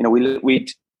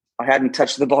I hadn't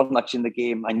touched the ball much in the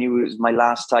game. I knew it was my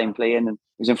last time playing, and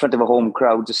it was in front of a home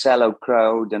crowd, a sellout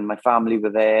crowd, and my family were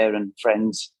there and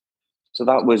friends. So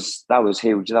that was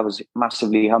huge. That was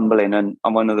massively humbling and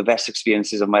one of the best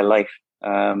experiences of my life,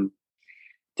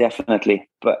 definitely.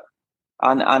 But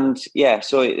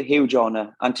so a huge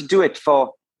honour, and to do it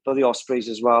for the Ospreys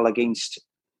as well, against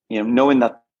knowing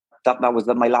that was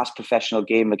my last professional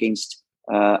game against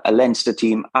a Leinster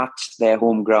team at their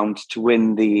home ground to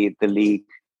win the league.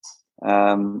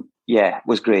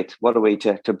 Was great. What a way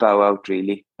to bow out,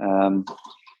 really. To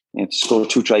score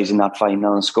 2 tries in that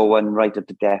final and score one right at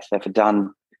the death there for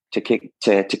Dan to kick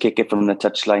it from the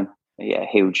touchline. Yeah,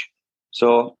 huge.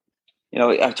 So,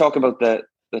 I talk about the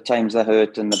times that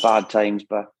hurt and the bad times,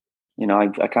 but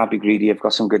I can't be greedy. I've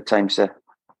got some good times to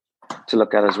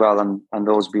look at as well, and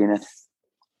those being it.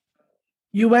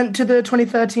 You went to the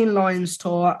 2013 Lions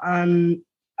tour and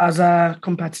as a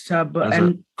competitor, but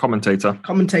a commentator,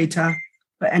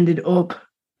 but ended up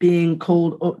being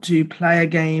called up to play a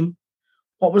game.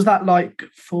 What was that like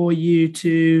for you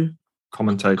to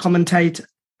commentate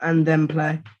and then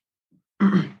play?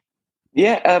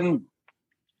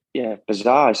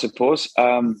 Bizarre, I suppose.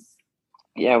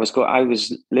 It was good. I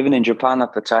was living in Japan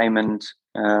at the time, and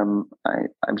I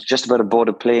was just about to board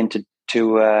a plane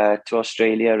to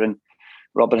Australia, and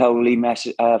Robert Howley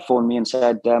phoned me and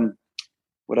said,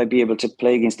 would I be able to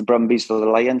play against the Brumbies for the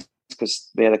Lions because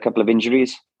they had a couple of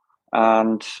injuries?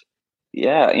 And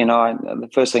the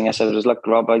first thing I said was, look,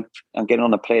 Rob, I'm getting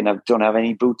on a plane. I don't have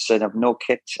any boots. I have no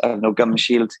kit. I have no gum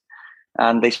shield.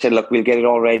 And they said, look, we'll get it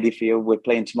all ready for you. We're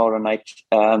playing tomorrow night.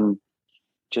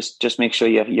 Just make sure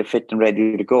you're fit and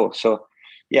ready to go. So,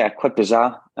 quite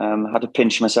bizarre. I had to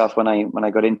pinch myself when I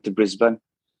got into Brisbane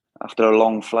after a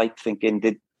long flight, thinking,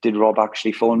 did Rob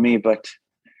actually phone me? But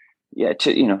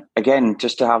again,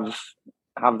 just to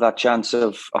have that chance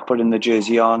of putting the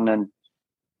jersey on and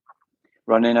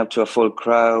running up to a full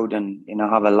crowd and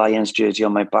have a Lions jersey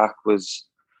on my back was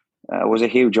a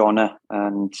huge honour.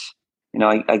 And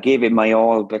I gave it my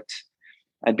all, but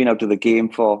I'd been out of the game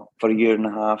for a year and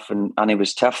a half, and it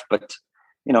was tough. But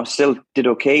still did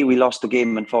okay. We lost the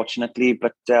game, unfortunately,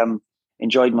 but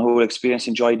enjoyed my whole experience.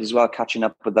 Enjoyed as well catching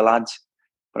up with the lads.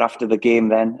 But after the game,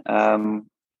 then I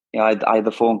had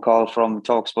the phone call from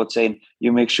TalkSport saying,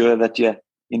 "You make sure that you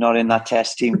you're not in that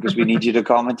test team because we need you to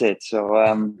commentate. So,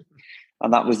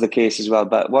 and that was the case as well.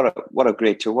 But what a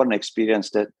great tour, what an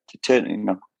experience to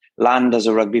turn, land as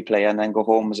a rugby player and then go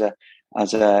home as a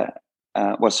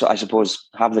so I suppose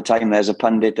have the time there as a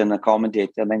pundit and a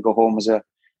commentator, and then go home as a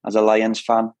Lions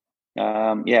fan.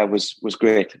 It was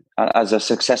great as a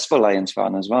successful Lions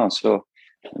fan as well. So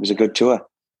it was a good tour.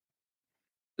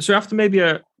 So after maybe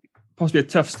possibly a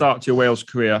tough start to your Wales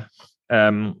career,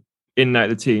 in and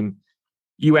out of the team,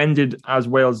 you ended as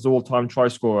Wales' all-time try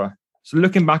scorer. So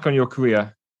looking back on your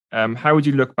career, how would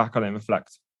you look back on it and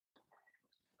reflect?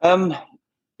 But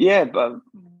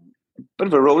bit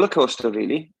of a roller coaster,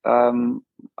 really. And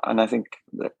I think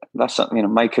that's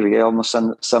something, my career almost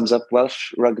sums up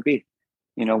Welsh rugby.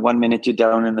 1 minute you're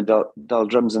down in the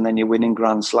doldrums and then you're winning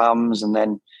Grand Slams, and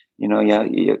then,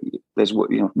 there's,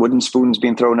 wooden spoons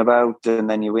being thrown about, and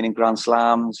then you're winning Grand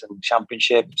Slams and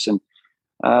championships and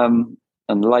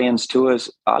Lions tours.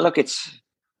 Look, it's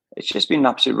just been an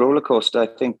absolute roller coaster. I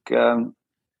think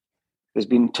there's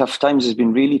been tough times. There's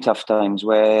been really tough times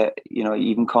where,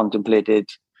 even contemplated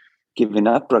giving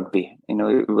up rugby.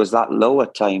 It was that low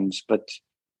at times, but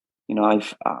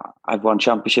I've won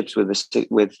championships with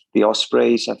the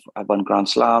Ospreys. I've won Grand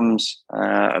Slams.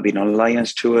 I've been on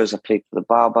Lions tours. I played for the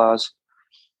Barbars.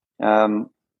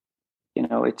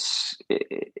 It's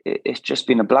just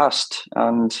been a blast,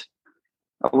 and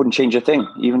I wouldn't change a thing.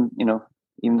 Even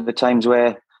the times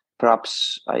where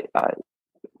perhaps I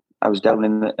was down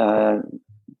in the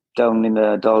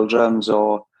doldrums,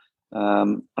 or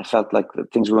I felt like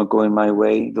things weren't going my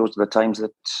way. Those are the times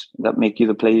that make you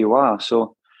the player you are.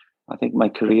 So I think my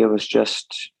career was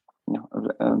just,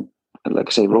 like I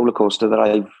say, roller coaster that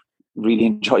I've really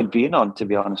enjoyed being on, to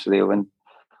be honest with you. And,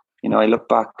 I look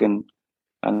back and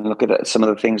look at some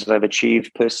of the things that I've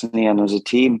achieved personally and as a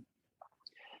team.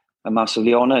 I'm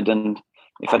massively honoured. And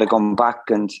if I'd have gone back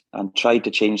and tried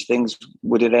to change things,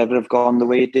 would it ever have gone the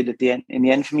way it did in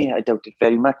the end for me? I doubt it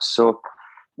very much. So,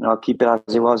 I'll keep it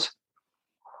as it was.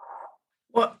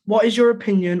 What is your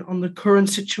opinion on the current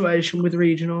situation with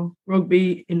regional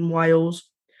rugby in Wales?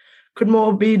 Could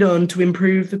more be done to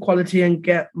improve the quality and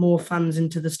get more fans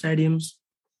into the stadiums?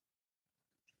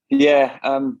 Yeah,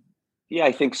 I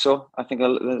think so. I think a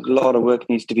lot of work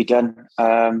needs to be done.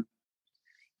 I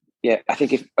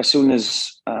think as soon as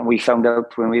we found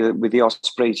out when we were with the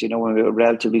Ospreys, when we were a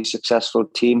relatively successful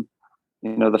team,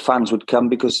 the fans would come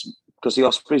because the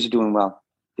Ospreys are doing well.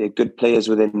 They're good players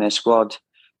within their squad.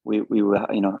 We were,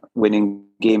 winning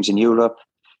games in Europe.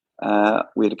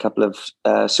 We had a couple of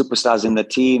superstars in the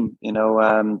team,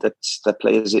 that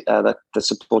players, that the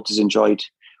supporters enjoyed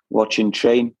watching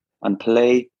train and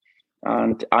play,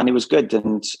 and it was good.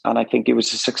 And I think it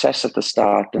was a success at the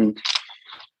start. And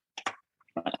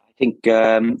I think,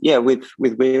 with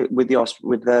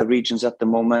the regions at the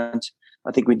moment,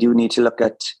 I think we do need to look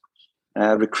at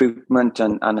recruitment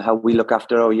and how we look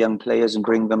after our young players and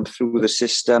bring them through the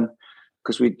system.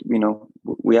 Because we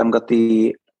haven't got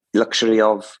the luxury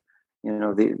of,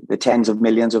 the tens of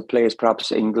millions of players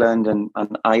perhaps England and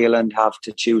Ireland have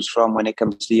to choose from when it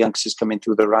comes to the youngsters coming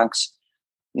through the ranks.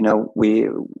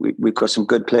 We've got some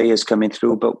good players coming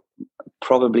through, but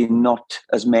probably not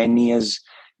as many as,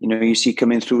 you see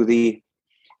coming through the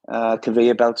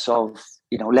conveyor belts of,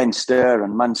 Leinster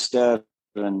and Munster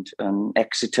and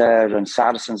Exeter and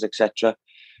Saracens, etc.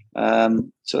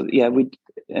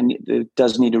 And it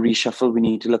does need a reshuffle. We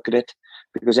need to look at it,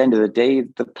 because at the end of the day,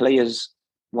 the players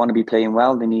want to be playing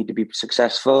well. They need to be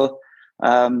successful,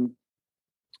 and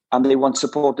they want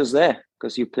supporters there,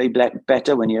 because you play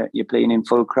better when you're playing in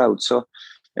full crowd. So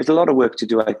there's a lot of work to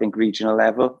do, I think, regional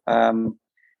level.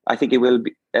 I think it will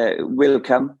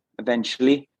come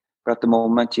eventually, but at the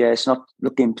moment, it's not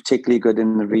looking particularly good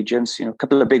in the regions. A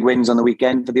couple of big wins on the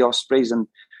weekend for the Ospreys and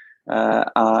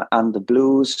the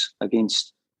Blues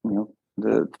against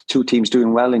the two teams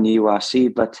doing well in the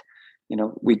URC, but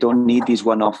we don't need these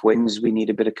one-off wins. We need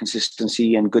a bit of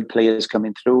consistency and good players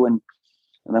coming through, and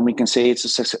then we can say it's a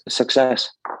success.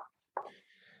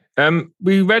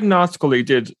 We read an article that you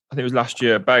did, I think it was last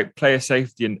year, about player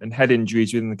safety and head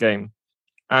injuries within the game,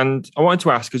 and I wanted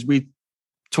to ask, because we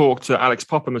talked to Alex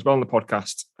Popham as well on the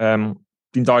podcast,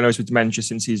 been diagnosed with dementia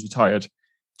since he's retired.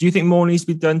 Do you think more needs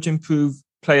to be done to improve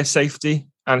player safety,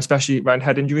 and especially around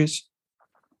head injuries?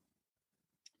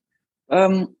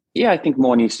 I think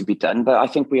more needs to be done, but I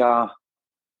think we are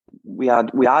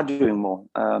doing more.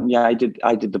 I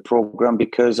did the program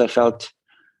because I felt,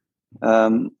 I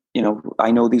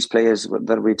know these players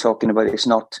that we're talking about. It's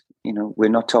not, we're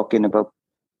not talking about,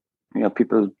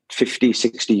 people 50,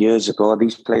 60 years ago.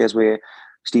 These players were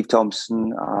Steve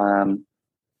Thompson,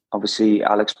 obviously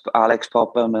Alex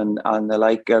Popham and the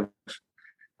like of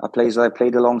players that I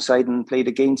played alongside and played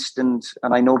against, and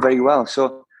I know very well.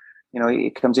 So,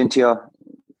 it comes into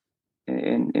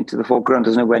the foreground,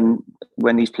 doesn't it,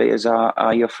 when these players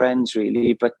are your friends,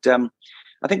 really. But I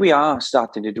think we are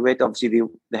starting to do it. Obviously,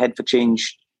 the Head for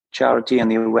Change charity and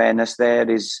the awareness there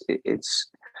is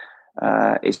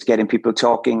getting people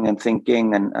talking and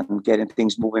thinking and getting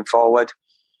things moving forward.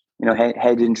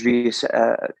 Head injury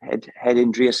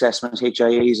assessments,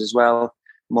 HIAs as well.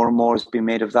 More and more has been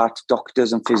made of that.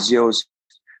 Doctors and physios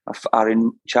are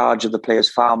in charge of the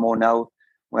players far more now,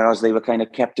 whereas they were kind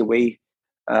of kept away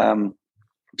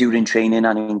during training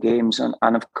and in games.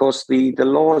 And of course, the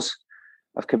laws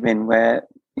have come in where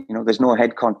there's no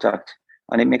head contact,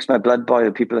 and it makes my blood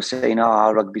boil. People are saying,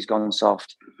 our rugby's gone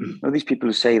soft." These people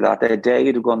who say that, they dare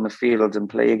you to go on the field and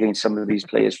play against some of these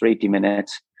players for 80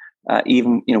 minutes.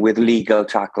 Even with legal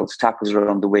tackles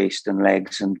around the waist and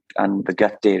legs and the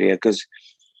gut area, because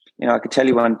I can tell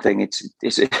you one thing: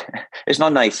 it's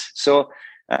not nice. So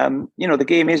the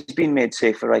game is being made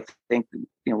safer. I think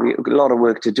we've got a lot of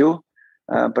work to do,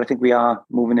 but I think we are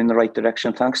moving in the right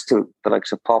direction thanks to the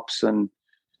likes of Pops and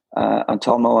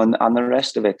Tomo and the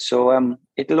rest of it. So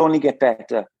it'll only get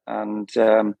better, and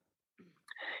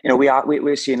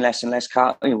we're seeing less and less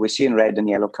cards. We're seeing red and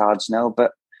yellow cards now,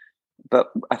 but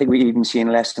I think we're even seeing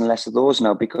less and less of those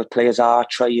now, because players are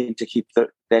trying to keep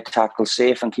their tackles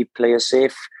safe and keep players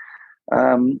safe,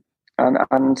 and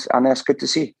that's good to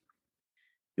see.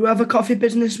 You have a coffee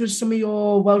business with some of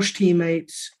your Welsh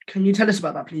teammates. Can you tell us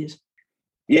about that, please?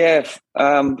 Yeah,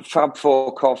 Fab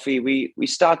 4 Coffee. We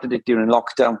started it during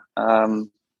lockdown,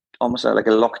 almost like a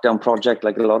lockdown project,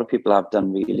 like a lot of people have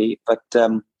done, really. But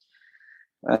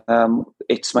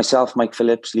it's myself, Mike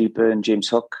Phillips, Lee Byrne, James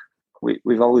Hook.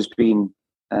 We've always been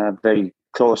very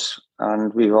close,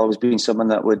 and we've always been someone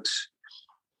that would,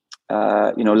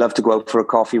 love to go out for a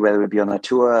coffee, whether it be on a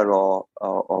tour or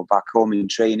back home in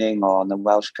training or on the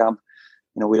Welsh camp.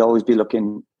 We'd always be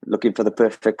looking for the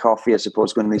perfect coffee, I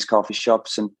suppose, going to these coffee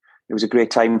shops, and it was a great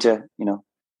time to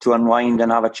unwind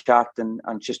and have a chat and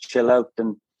just chill out.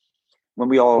 And when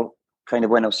we all kind of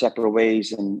went our separate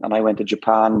ways, and I went to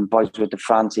Japan, boys went to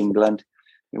France, England,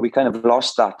 we kind of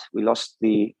lost that. We lost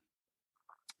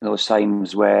those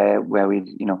times where we,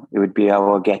 it would be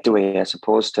our getaway, I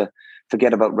suppose, to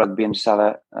forget about rugby and just have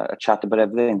a chat about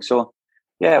everything. So,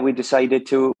 yeah, we decided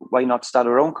why not start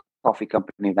our own coffee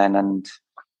company then, and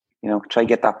try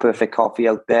get that perfect coffee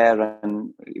out there,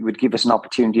 and it would give us an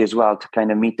opportunity as well to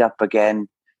kind of meet up again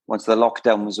once the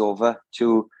lockdown was over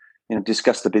to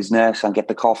discuss the business and get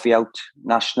the coffee out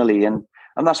nationally, and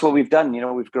that's what we've done.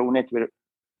 We've grown it. We're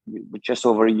just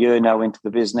over a year now into the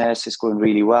business. It's going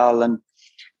really well, and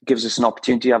gives us an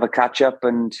opportunity to have a catch up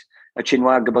and a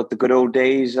chinwag about the good old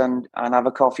days and have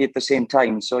a coffee at the same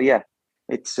time. So yeah,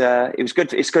 it was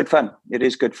good. It's good fun. It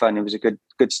is good fun. It was a good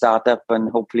startup,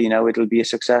 and hopefully it'll be a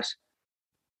success.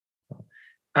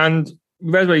 And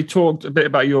we've already talked a bit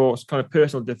about your kind of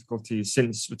personal difficulties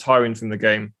since retiring from the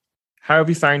game. How have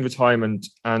you found retirement,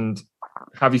 and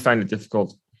have you found it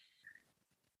difficult?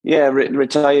 Yeah,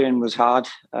 retiring was hard.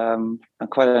 I'm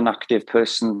quite an active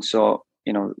person, so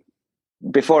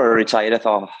before I retired, I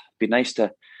thought it'd be nice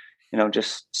to,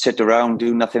 just sit around,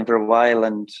 do nothing for a while,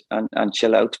 and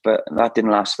chill out. But that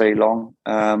didn't last very long.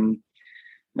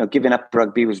 Giving up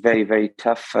rugby was very, very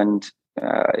tough, and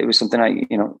it was something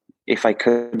if I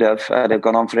could have, I'd have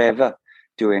gone on forever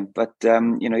doing. But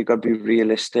you've got to be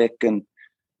realistic, and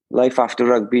life after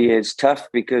rugby is tough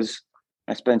because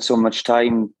I spent so much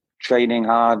time training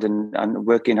hard and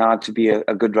working hard to be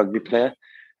a good rugby player,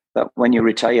 that when you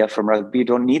retire from rugby, you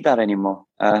don't need that anymore.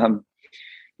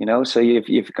 So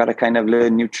you've got to kind of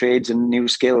learn new trades and new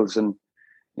skills. And,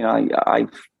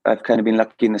 I've kind of been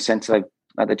lucky in the sense that I've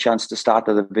had the chance to start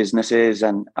other businesses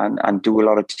and do a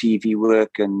lot of TV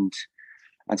work and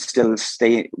still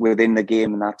stay within the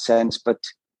game in that sense. But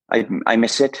I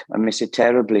miss it. I miss it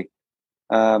terribly.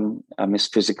 I miss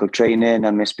physical training.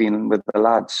 I miss being with the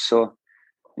lads. So,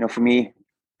 for me,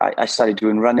 I started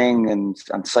doing running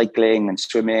and cycling and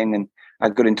swimming, and I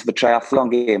got into the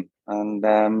triathlon game.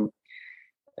 And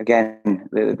again,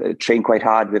 the train quite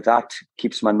hard with that.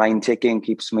 Keeps my mind ticking,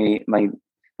 keeps my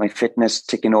fitness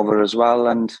ticking over as well.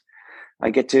 And I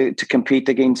get to compete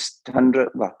against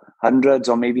hundreds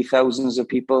or maybe thousands of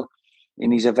people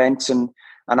in these events, and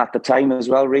at the time as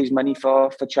well, raise money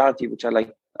for charity, which I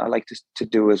like to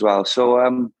do as well.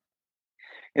 So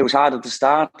it was hard at the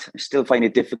start. I still find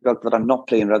it difficult that I'm not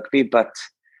playing rugby, but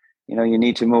you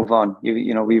need to move on.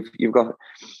 You've got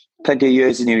plenty of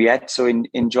years in you yet, so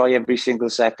enjoy every single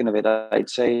second of it, I'd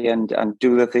say, and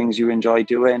do the things you enjoy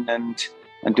doing, and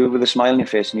and do it with a smile on your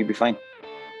face and you'll be fine.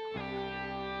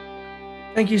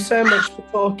 Thank you so much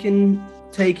for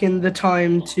taking the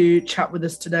time to chat with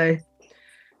us today.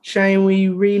 Shane, we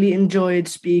really enjoyed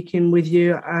speaking with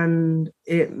you, and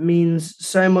it means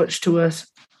so much to us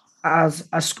as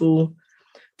a school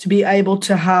to be able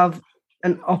to have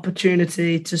an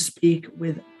opportunity to speak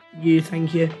with you.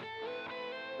 Thank you.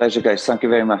 Pleasure, guys. Thank you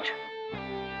very much.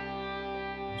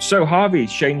 So, Harvey,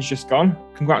 Shane's just gone.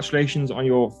 Congratulations on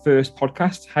your first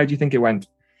podcast. How do you think it went?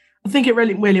 I think it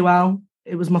went really well.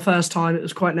 It was my first time. It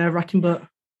was quite nerve-wracking, but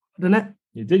I done it.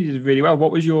 You did really well.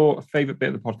 What was your favourite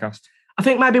bit of the podcast? I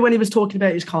think maybe when he was talking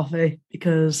about his coffee,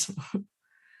 because... Do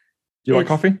you like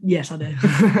coffee? Yes, I do.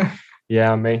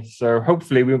 Yeah, me. So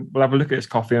hopefully we'll have a look at his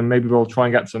coffee and maybe we'll try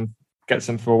and get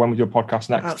some for when we do a podcast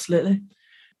next. Absolutely.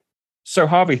 So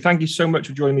Harvey, thank you so much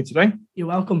for joining me today. You're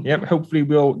welcome. Yep, hopefully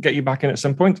we'll get you back in at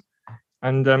some point.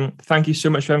 And thank you so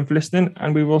much for listening,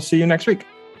 and we will see you next week.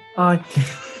 Bye.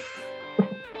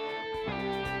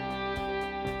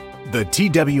 The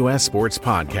TWS Sports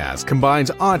Podcast combines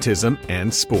autism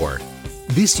and sport.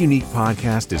 This unique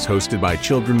podcast is hosted by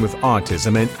children with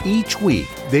autism, and each week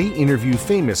they interview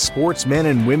famous sportsmen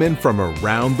and women from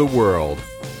around the world.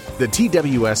 The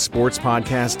TWS Sports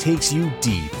Podcast takes you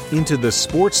deep into the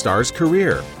sports star's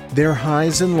career, their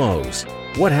highs and lows,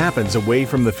 what happens away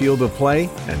from the field of play,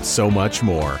 and so much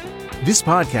more. This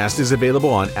podcast is available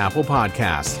on Apple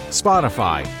Podcasts,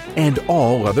 Spotify, and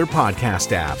all other podcast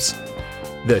apps.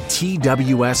 The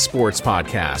TWS Sports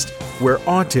Podcast, where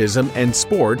autism and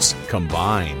sports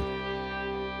combine.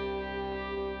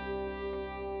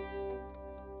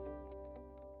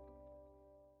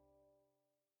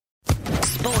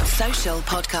 Sports Social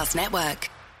Podcast Network.